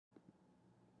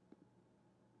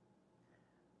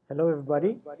Hello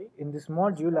everybody. In this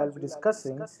module I'll be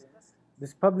discussing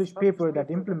this published paper that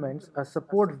implements a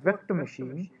support vector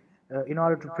machine in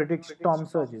order to predict storm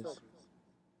surges.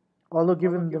 Although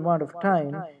given the amount of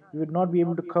time, we would not be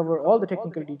able to cover all the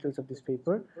technical details of this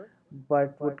paper,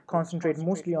 but would concentrate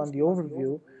mostly on the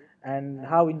overview and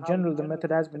how in general the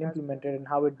method has been implemented and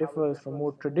how it differs from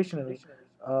more traditional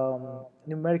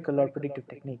numerical or predictive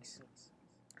techniques.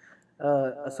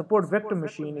 A support vector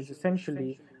machine is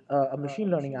essentially a machine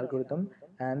learning algorithm,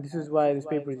 and this is why this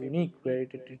paper is unique, where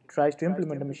it tries to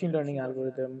implement a machine learning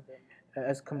algorithm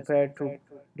as compared to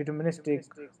deterministic,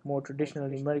 more traditional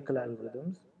numerical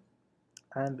algorithms.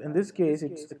 And in this case,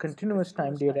 it's a continuous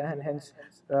time data, and hence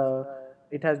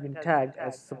it has been tagged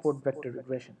as support vector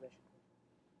regression.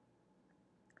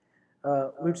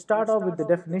 We'd start off with the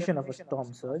definition of a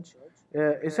storm surge.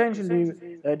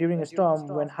 Essentially, during a storm,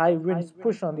 when high winds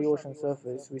push on the ocean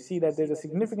surface, we see that there's a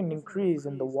significant increase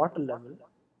in the water level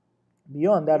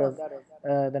beyond that of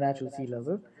the natural sea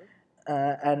level,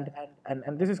 and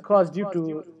this is caused due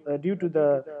to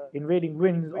the invading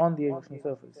winds on the ocean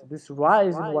surface. This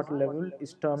rise in water level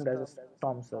is termed as a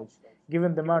storm surge.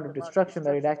 Given the amount of destruction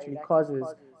that it actually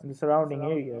causes in the surrounding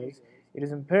areas, it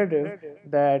is imperative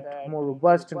that more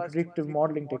robust and predictive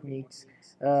modeling techniques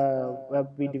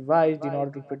be devised in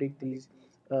order to predict these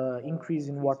increase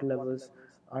in water levels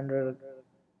under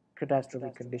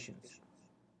catastrophic conditions.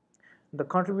 The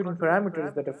contributing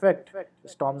parameters that affect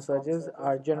storm surges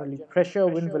are generally pressure,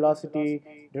 wind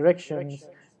velocity, directions,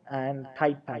 and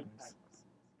tide patterns.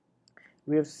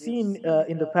 We have seen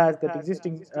in the past that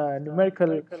existing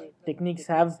numerical techniques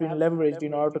have been leveraged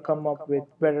in order to come up with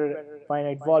better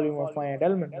finite volume or finite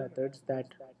element methods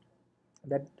that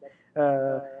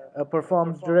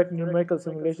performs direct numerical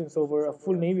simulations over a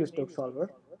full Navier-Stokes solver.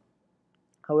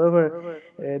 However,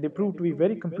 they prove to be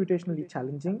very computationally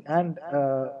challenging and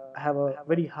have a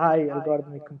very high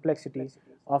algorithmic complexity,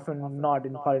 often not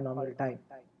in polynomial time.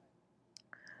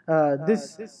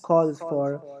 This calls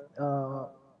for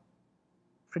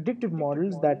predictive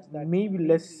models that may be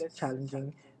less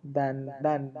challenging than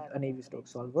a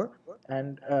Navier-Stokes solver,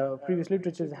 and previous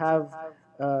literatures have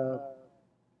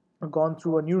gone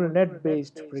through a neural net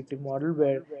based predictive model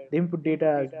where the input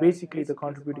data is basically the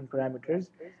contributing parameters,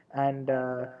 and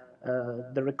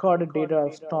the recorded data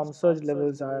of storm surge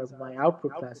levels are my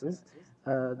output classes.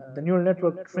 The neural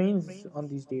network trains on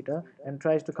these data and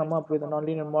tries to come up with a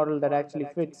nonlinear model that actually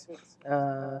fits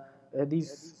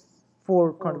these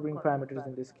four contributing parameters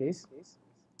in this case,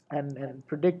 and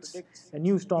predicts a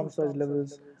new storm surge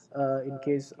levels in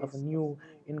case of a new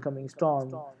incoming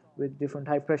storm with different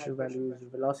high pressure values,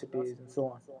 velocities, and so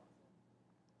on.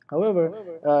 However,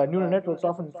 neural networks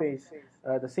often face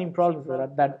the same problems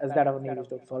as that of a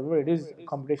Navier-Stokes solver. It is a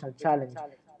computational challenge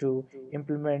to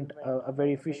implement a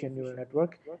very efficient neural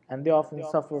network, and they often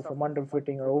suffer from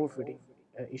underfitting or overfitting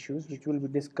issues, which will be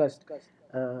discussed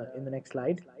in the next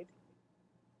slide.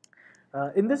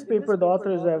 In this paper, the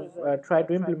authors have tried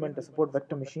to implement a support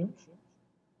vector machine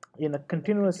in a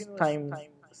continuous time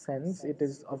sense. It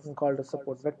is often called a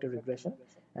support vector regression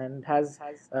and has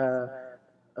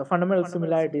fundamental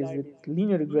similarities with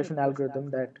linear regression algorithm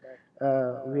that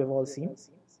we have all seen.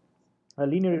 A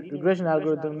linear regression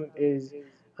algorithm is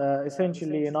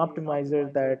essentially an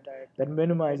optimizer that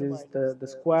minimizes the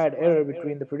squared error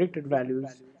between the predicted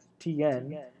values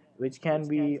Tn, which can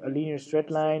be a linear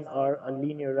straight line or a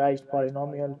linearized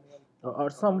polynomial or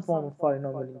some form of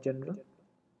polynomial in general.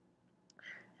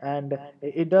 And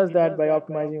it does that by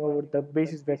optimizing over the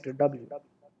basis vector W.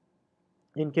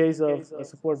 In case of a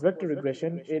support vector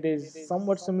regression, it is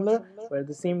somewhat similar, but at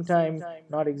the same time,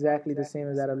 not exactly the same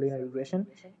as that of linear regression.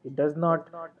 It does not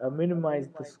minimize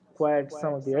the squared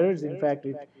sum of the errors. In fact,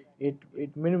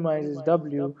 it minimizes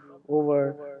W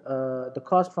over the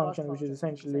cost function, which is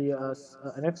essentially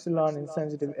an epsilon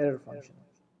insensitive error function.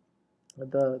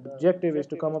 The objective is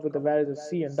to come up with the values of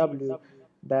C and W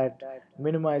that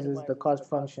minimizes the cost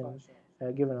function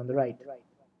given on the right.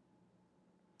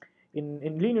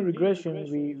 In linear regression,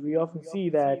 we often see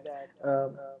that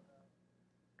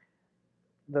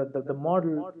the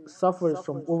model suffers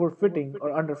from overfitting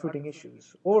or underfitting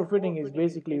issues. Overfitting is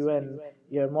basically when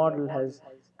your model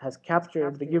has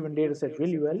captured the given data set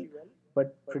really well,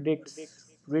 but predicts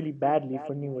really badly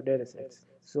for newer data sets.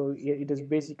 So it has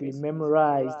basically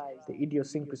memorized the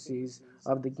idiosyncrasies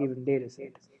of the given data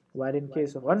set. While in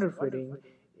case of underfitting,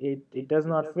 it does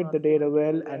not fit the data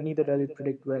well and neither does it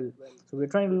predict well. So we're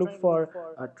trying to look for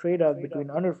a trade-off between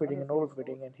underfitting and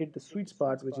overfitting and hit the sweet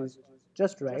spot, which is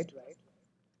just right,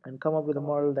 and come up with a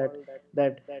model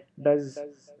that does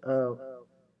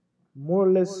more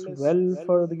or less well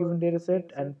for the given data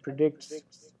set and predicts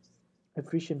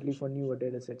efficiently for newer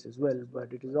data sets as well.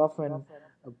 But it is often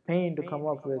a pain to come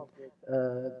up with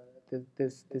uh,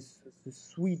 this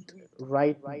sweet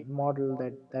right model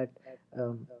that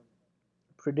um,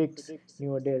 predicts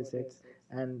newer data sets,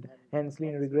 and hence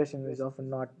linear regression is often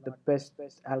not the best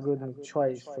algorithmic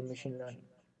choice for machine learning.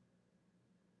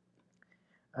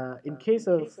 In case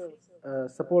of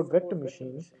support vector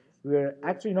machines, we are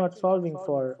actually not solving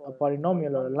for a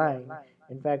polynomial or a line.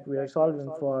 In fact, we are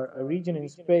solving for a region in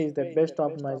space that best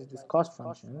optimizes this cost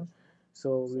function.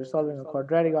 So we are solving a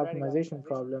quadratic optimization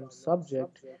problem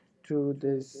subject to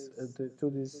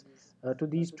to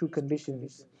these two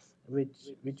conditions,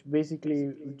 which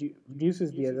basically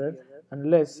reduces the error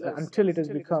until it has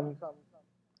become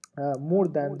more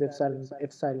than the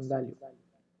epsilon value.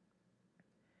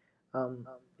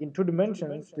 In two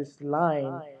dimensions, this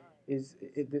line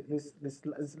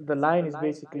the line is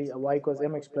basically a y equals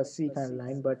mx plus c kind of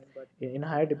line, but in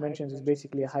higher dimensions, it's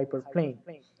basically a hyperplane.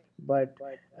 But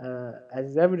as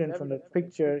is evident from the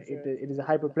picture, it is a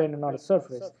hyperplane and not a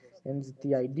surface. And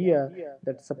the idea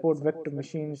that support vector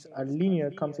machines are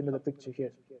linear comes into the picture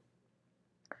here.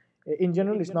 In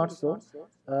general, it's not so,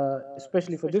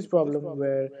 especially for this problem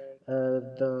where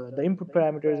the input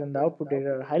parameters and the output data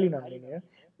are highly nonlinear.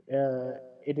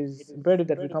 It is imperative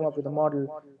that we come up with a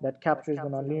model that captures the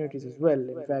nonlinearities as well.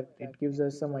 In fact, it gives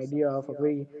us some idea of a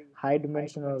very high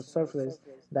dimensional surface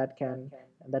that can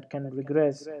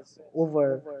regress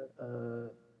over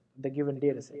the given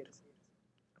data set.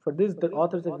 For this, the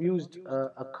authors have used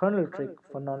a kernel trick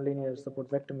for nonlinear support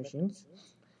vector machines.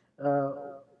 Uh,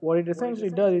 what it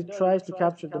essentially does is tries to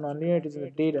capture the nonlinearities in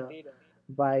the data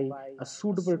by a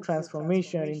suitable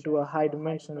transformation into a high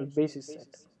dimensional basis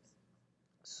set.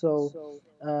 So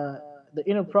uh, the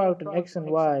inner product in x and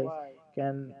y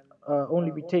can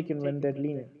only be taken when they're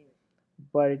linear,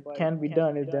 but it can be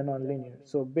done if they're nonlinear.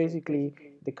 So basically,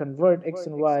 they convert x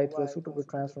and y through a suitable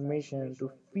transformation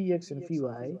to phi x and phi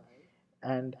y,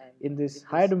 and in this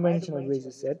higher dimensional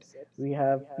basis set, we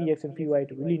have phi x and phi y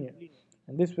to be linear.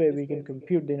 And this way, we can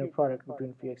compute the inner product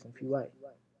between phi x and phi y.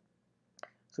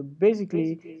 So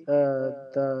basically,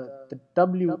 the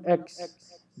Wx,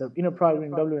 the inner product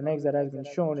between W and X that has been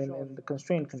shown in the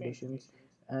constraint conditions,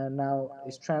 and now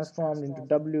is transformed into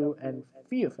W and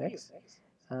phi of X,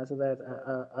 so that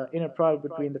inner product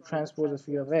between the transpose of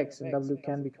phi of X and W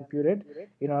can be computed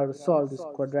in order to solve this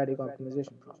quadratic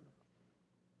optimization problem.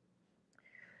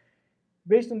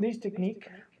 Based on this technique,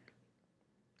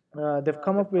 they've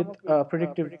come up with a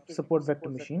predictive support vector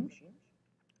machine,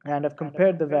 and I've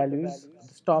compared the values,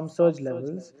 the storm surge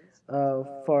levels,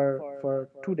 for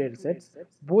two data sets.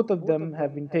 Both of them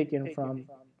have been taken from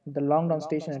the Longdon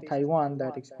station in Taiwan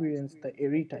that experienced the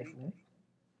Erie typhoon,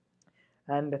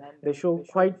 and they show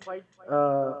quite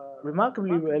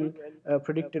remarkably well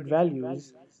predicted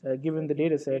values given the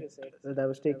data set that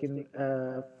was taken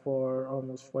for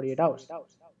almost 48 hours.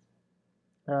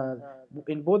 Uh,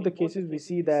 in both the cases, we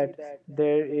see that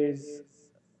there is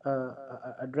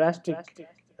a drastic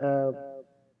uh,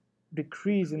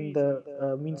 decrease in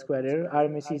the mean square error.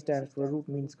 RMSE stands for root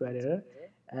mean square error,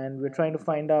 and we're trying to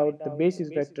find out the basis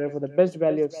vector for the best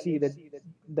value of C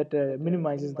that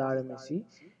minimizes the RMSE.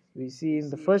 We see in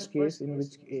the first case, in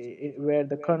which where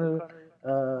the kernel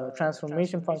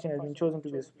transformation function has been chosen to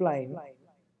be a spline,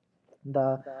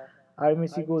 the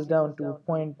RMSE goes down to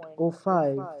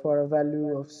 0.05 for a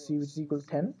value of C which is equal to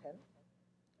 10,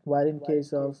 while in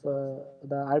case of the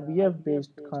RBF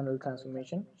based kernel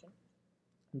transformation,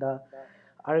 the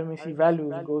RMSE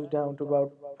values goes down to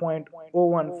about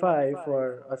 0.015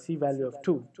 for a C value of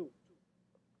 2.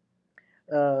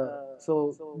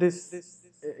 So this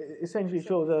essentially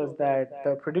shows us that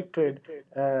the predicted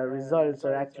results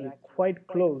are actually quite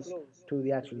close to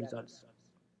the actual results.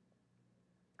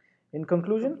 In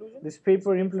conclusion, this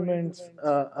paper implements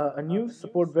a new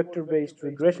support vector-based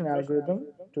regression algorithm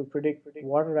to predict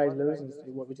water rise levels,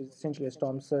 which is essentially a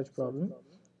storm surge problem.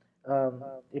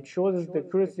 It shows us the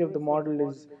accuracy of the model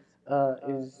is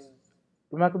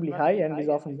remarkably high and is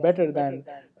often better than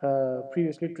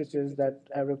previous literatures that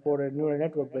have reported neural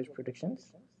network-based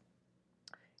predictions.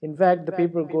 In fact, the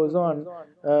paper goes on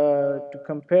to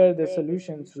compare the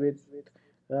solutions with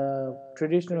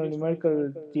traditional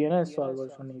numerical DNS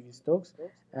solvers for Navier-Stokes,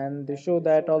 and they show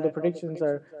that all the predictions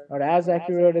are not as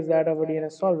accurate as that of a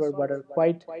DNS solver, but are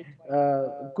quite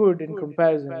good in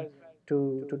comparison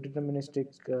to deterministic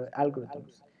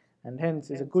algorithms, and hence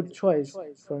is a good choice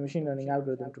for a machine learning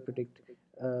algorithm to predict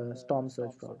storm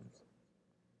surge problems.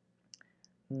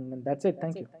 And that's it.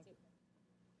 Thank you.